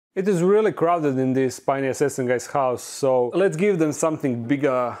It is really crowded in this Spiny Assassin guy's house, so let's give them something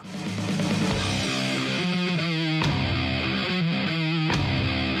bigger.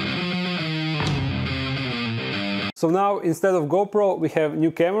 So now, instead of GoPro, we have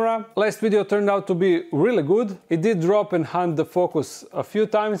new camera. Last video turned out to be really good. It did drop and hunt the focus a few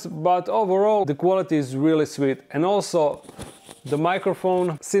times, but overall the quality is really sweet. And also, the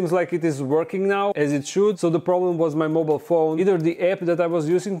microphone seems like it is working now as it should. So the problem was my mobile phone. Either the app that I was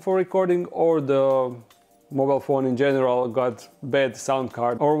using for recording or the mobile phone in general got bad sound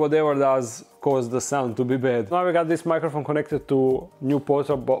card or whatever does cause the sound to be bad. Now we got this microphone connected to new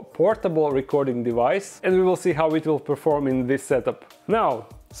portable recording device, and we will see how it will perform in this setup. Now,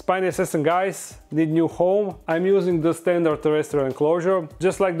 Spiny Assassin guys need new home. I'm using the standard terrestrial enclosure,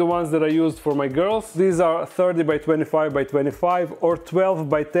 just like the ones that I used for my girls. These are 30 by 25 by 25 or 12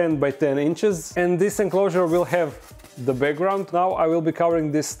 by 10 by 10 inches. And this enclosure will have the background. Now I will be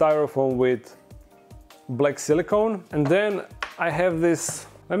covering this styrofoam with black silicone. And then I have this,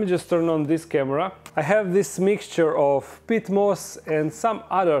 let me just turn on this camera. I have this mixture of peat moss and some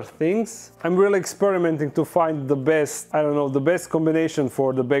other things. I'm really experimenting to find the best, I don't know, the best combination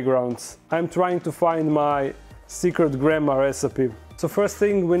for the backgrounds. I'm trying to find my secret grandma recipe. So first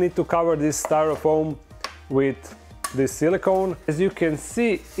thing, we need to cover this styrofoam with this silicone. As you can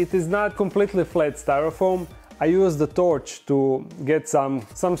see, it is not completely flat styrofoam. I used the torch to get some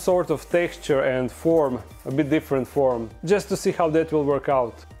sort of texture and form, a bit different form, just to see how that will work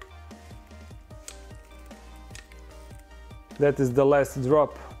out. That is the last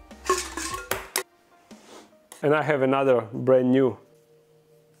drop. And I have another brand new.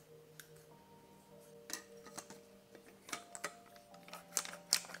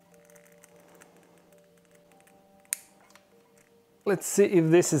 Let's see if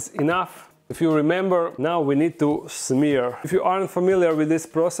this is enough. If you remember, now we need to smear. If you aren't familiar with this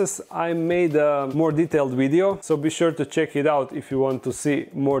process, I made a more detailed video, so be sure to check it out if you want to see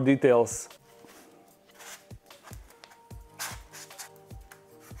more details.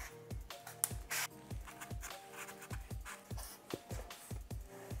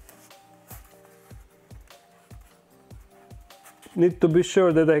 Need to be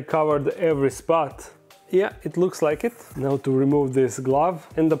sure that I covered every spot. Yeah, it looks like it. Now to remove this glove.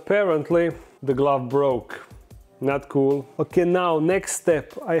 And apparently the glove broke. Not cool. Okay, now next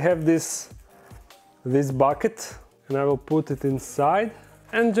step. I have this bucket and I will put it inside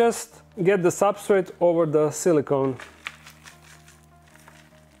and just get the substrate over the silicone.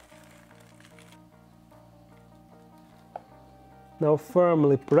 Now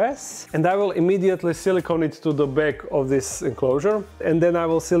firmly press, and I will immediately silicone it to the back of this enclosure. And then I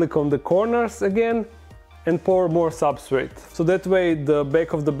will silicone the corners again and pour more substrate. So that way the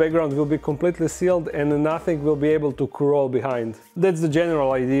back of the background will be completely sealed and nothing will be able to crawl behind. That's the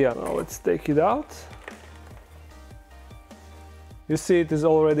general idea. Now let's take it out. You see it is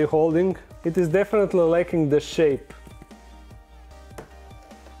already holding. It is definitely lacking the shape.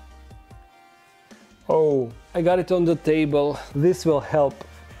 Oh, I got it on the table. This will help.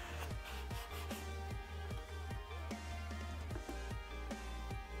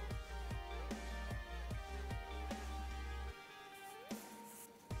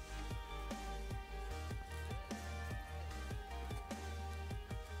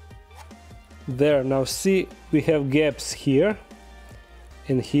 There, now see, we have gaps here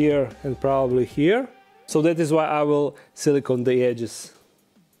and probably here. So that is why I will silicone the edges.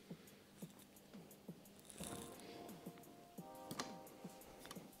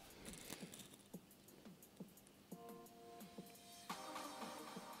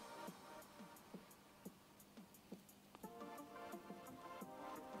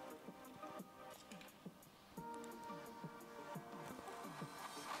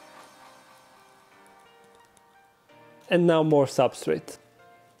 And now more substrate.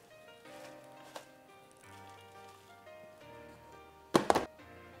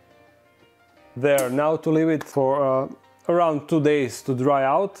 There, now to leave it for around 2 days to dry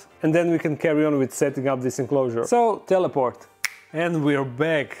out, and then we can carry on with setting up this enclosure. So, teleport. And we're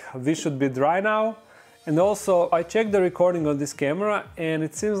back. This should be dry now. And also, I checked the recording on this camera and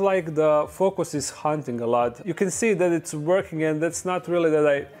it seems like the focus is hunting a lot. You can see that it's working, and that's not really that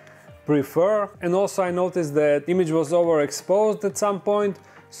I prefer. And also I noticed that image was overexposed at some point,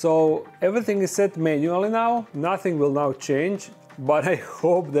 so everything is set manually now. Nothing will now change, but I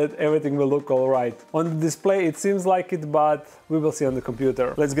hope that everything will look alright. On the display it seems like it, but we will see on the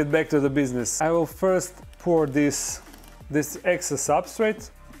computer. Let's get back to the business. I will first pour this excess substrate.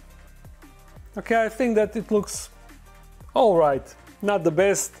 Okay, I think that it looks alright. Not the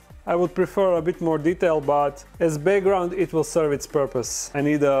best, I would prefer a bit more detail, but as background it will serve its purpose. I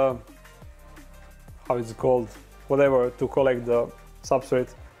need a, how it's called, whatever, to collect the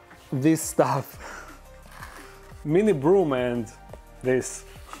substrate. This stuff. Mini broom and this.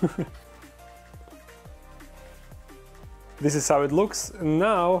 This is how it looks. And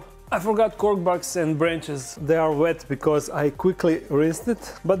now I forgot corkbarks and branches. They are wet because I quickly rinsed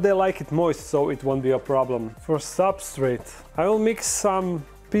it, but they like it moist, so it won't be a problem. For substrate, I will mix some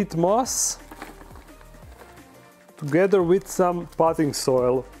peat moss together with some potting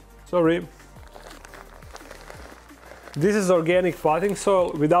soil. Sorry. This is organic potting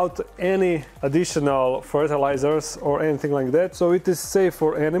soil without any additional fertilizers or anything like that, so it is safe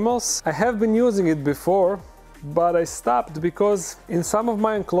for animals. I have been using it before, but I stopped because in some of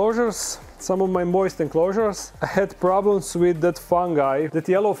my enclosures, some of my moist enclosures, I had problems with that fungi, that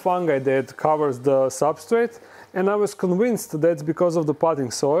yellow fungi that covers the substrate, and I was convinced that's because of the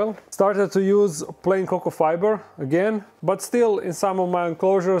potting soil. Started to use plain cocoa fiber again, but still in some of my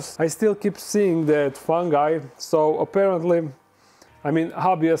enclosures I still keep seeing that fungi, so apparently, I mean,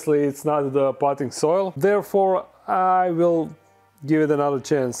 obviously it's not the potting soil, therefore I will give it another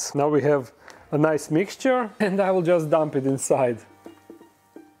chance. Now we have a nice mixture and I will just dump it inside.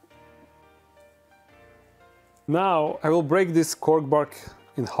 Now I will break this cork bark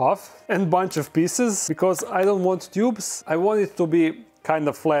in half and bunch of pieces because I don't want tubes. I want it to be kind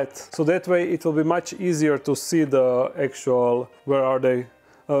of flat, so that way it will be much easier to see the actual, where are they,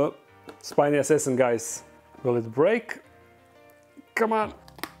 spiny assassin guys. Will it break? Come on!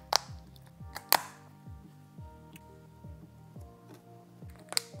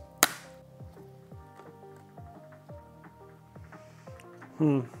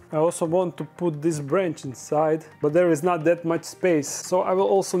 I also want to put this branch inside, but there is not that much space, so I will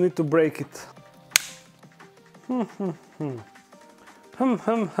also need to break it.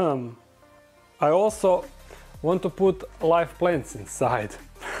 I also want to put live plants inside.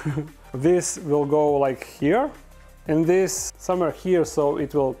 This will go like here, and this somewhere here, so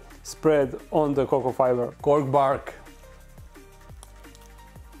it will spread on the cocoa fiber. Cork bark.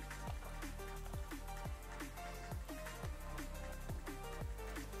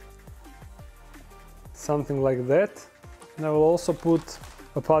 Something like that. And I will also put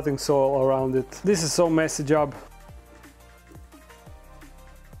a potting soil around it. This is so messy job.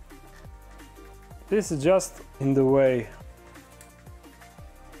 This is just in the way.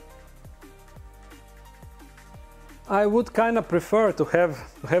 I would kind of prefer to have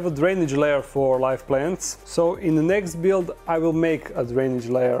a drainage layer for live plants. So in the next build I will make a drainage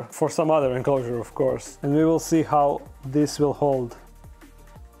layer for some other enclosure, of course. And we will see how this will hold.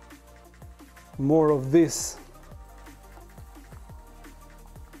 More of this.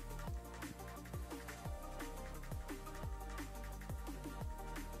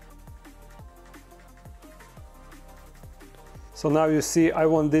 So now you see I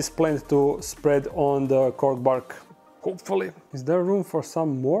want this plant to spread on the cork bark. Hopefully. Is there room for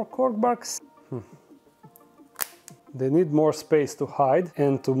some more cork barks? They need more space to hide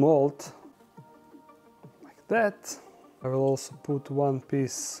and to molt. Like that. I will also put one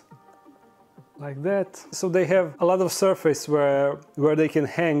piece like that. So they have a lot of surface where they can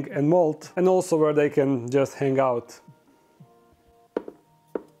hang and molt, and also where they can just hang out.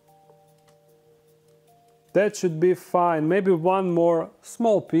 That should be fine. Maybe one more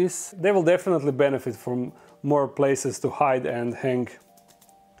small piece. They will definitely benefit from more places to hide and hang.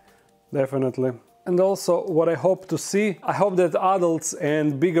 Definitely. And also what I hope to see, I hope that adults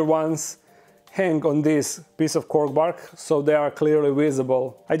and bigger ones hang on this piece of cork bark so they are clearly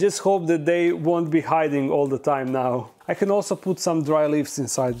visible. I just hope that they won't be hiding all the time now. I can also put some dry leaves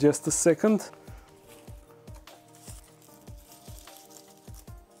inside. Just a second.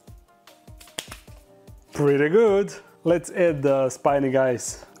 Pretty good. Let's add the spiny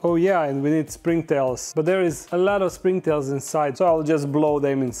guys. Oh yeah, and we need springtails, but there is a lot of springtails inside, so I'll just blow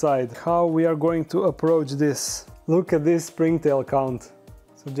them inside. How we are going to approach this? Look at this springtail count.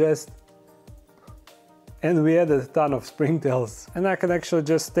 So just... And we added a ton of springtails. And I can actually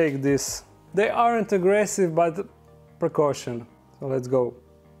just take this. They aren't aggressive, but precaution. So let's go.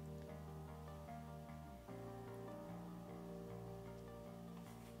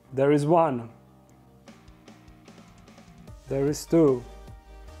 There is one. There is two.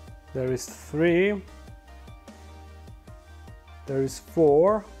 There is three. There is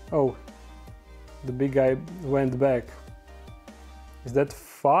four. Oh, the big guy went back. Is that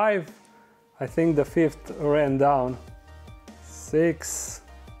five? I think the fifth ran down. 6,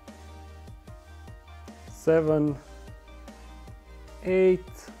 7, 8.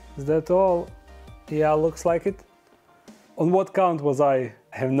 Is that all? Yeah, looks like it. On what count was I?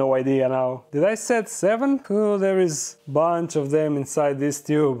 I have no idea now. Did I set 7? Oh, there is a bunch of them inside this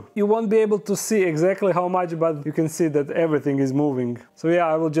tube. You won't be able to see exactly how much, but you can see that everything is moving. So yeah,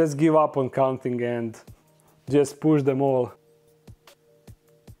 I will just give up on counting and just push them all.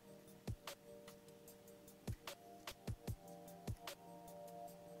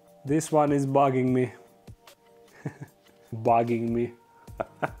 This one is bugging me. Bugging me.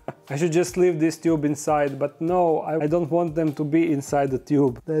 I should just leave this tube inside, but no, I don't want them to be inside the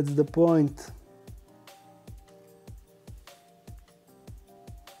tube. That's the point.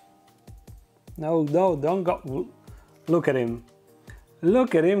 No, no, don't go. Look at him.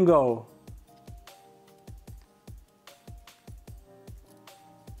 Look at him go.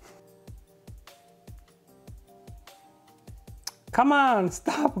 Come on,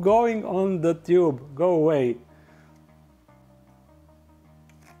 stop going on the tube. Go away.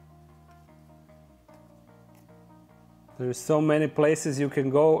 There's so many places you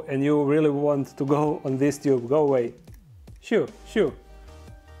can go and you really want to go on this tube. Go away. Shoo, shoo.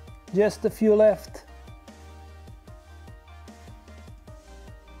 Just a few left.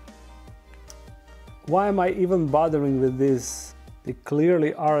 Why am I even bothering with this? They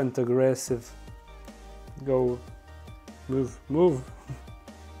clearly aren't aggressive. Go. Move, move.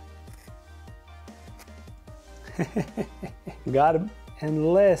 Got him.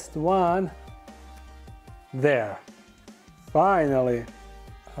 And last one. There. Finally.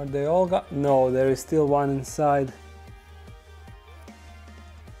 Are they all got? No, there is still one inside.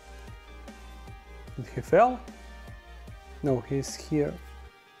 Did he fell? No, he's here.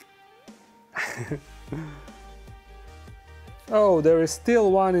 Oh, there is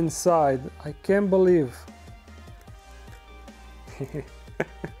still one inside. I can't believe.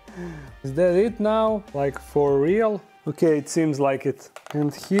 Is that it now? Like for real? Okay, it seems like it.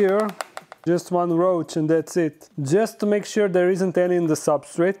 And here, just one roach and that's it. Just to make sure there isn't any in the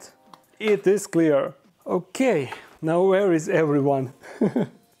substrate. It is clear. Okay, now where is everyone?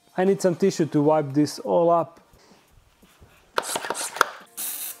 I need some tissue to wipe this all up.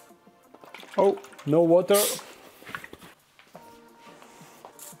 Oh, no water.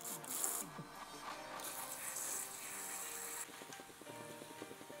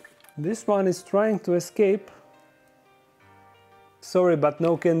 This one is trying to escape. Sorry, but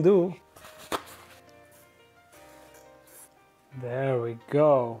no can do. There we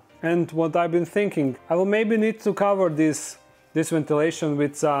go. And what I've been thinking, I will maybe need to cover this ventilation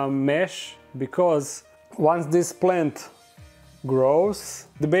with some mesh, because once this plant grows,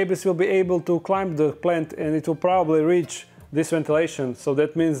 the babies will be able to climb the plant and it will probably reach this ventilation. So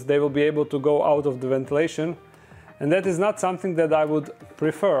that means they will be able to go out of the ventilation. And that is not something that I would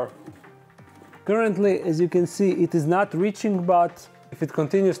prefer. Currently, as you can see, it is not reaching, but if it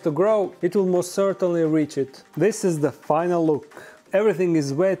continues to grow, it will most certainly reach it. This is the final look. Everything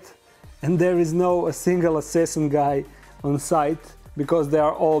is wet and there is no a single assassin guy on site because they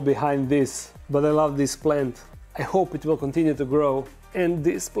are all behind this. But I love this plant. I hope it will continue to grow. And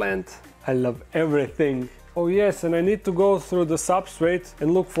this plant, I love everything. Oh yes, and I need to go through the substrate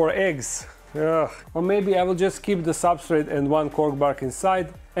and look for eggs. Ugh. Or maybe I will just keep the substrate and one cork bark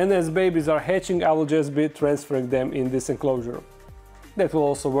inside, and as babies are hatching I will just be transferring them in this enclosure. That will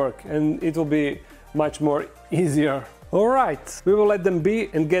also work and it will be much more easier. Alright, we will let them be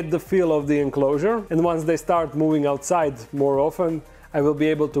and get the feel of the enclosure, and once they start moving outside more often I will be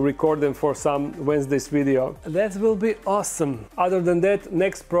able to record them for some Wednesday's video. That will be awesome. Other than that,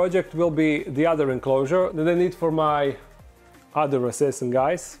 next project will be the other enclosure that I need for my other assassin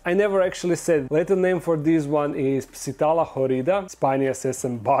guys. I never actually said. Later name for this one is psytalla horrida, spiny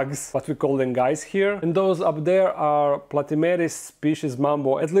assassin bugs, what we call them guys here. And those up there are Platymeris species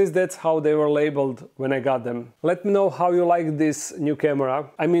mambo. At least that's how they were labeled when I got them. Let me know how you like this new camera.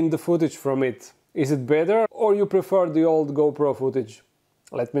 I mean the footage from it. Is it better or you prefer the old GoPro footage?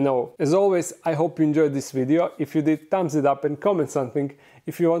 Let me know. As always, I hope you enjoyed this video. If you did, thumbs it up and comment something.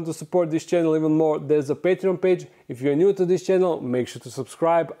 If you want to support this channel even more, there's a Patreon page. If you're new to this channel, make sure to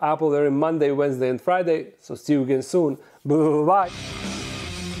subscribe. I upload every Monday, Wednesday and Friday. So see you again soon. Bye.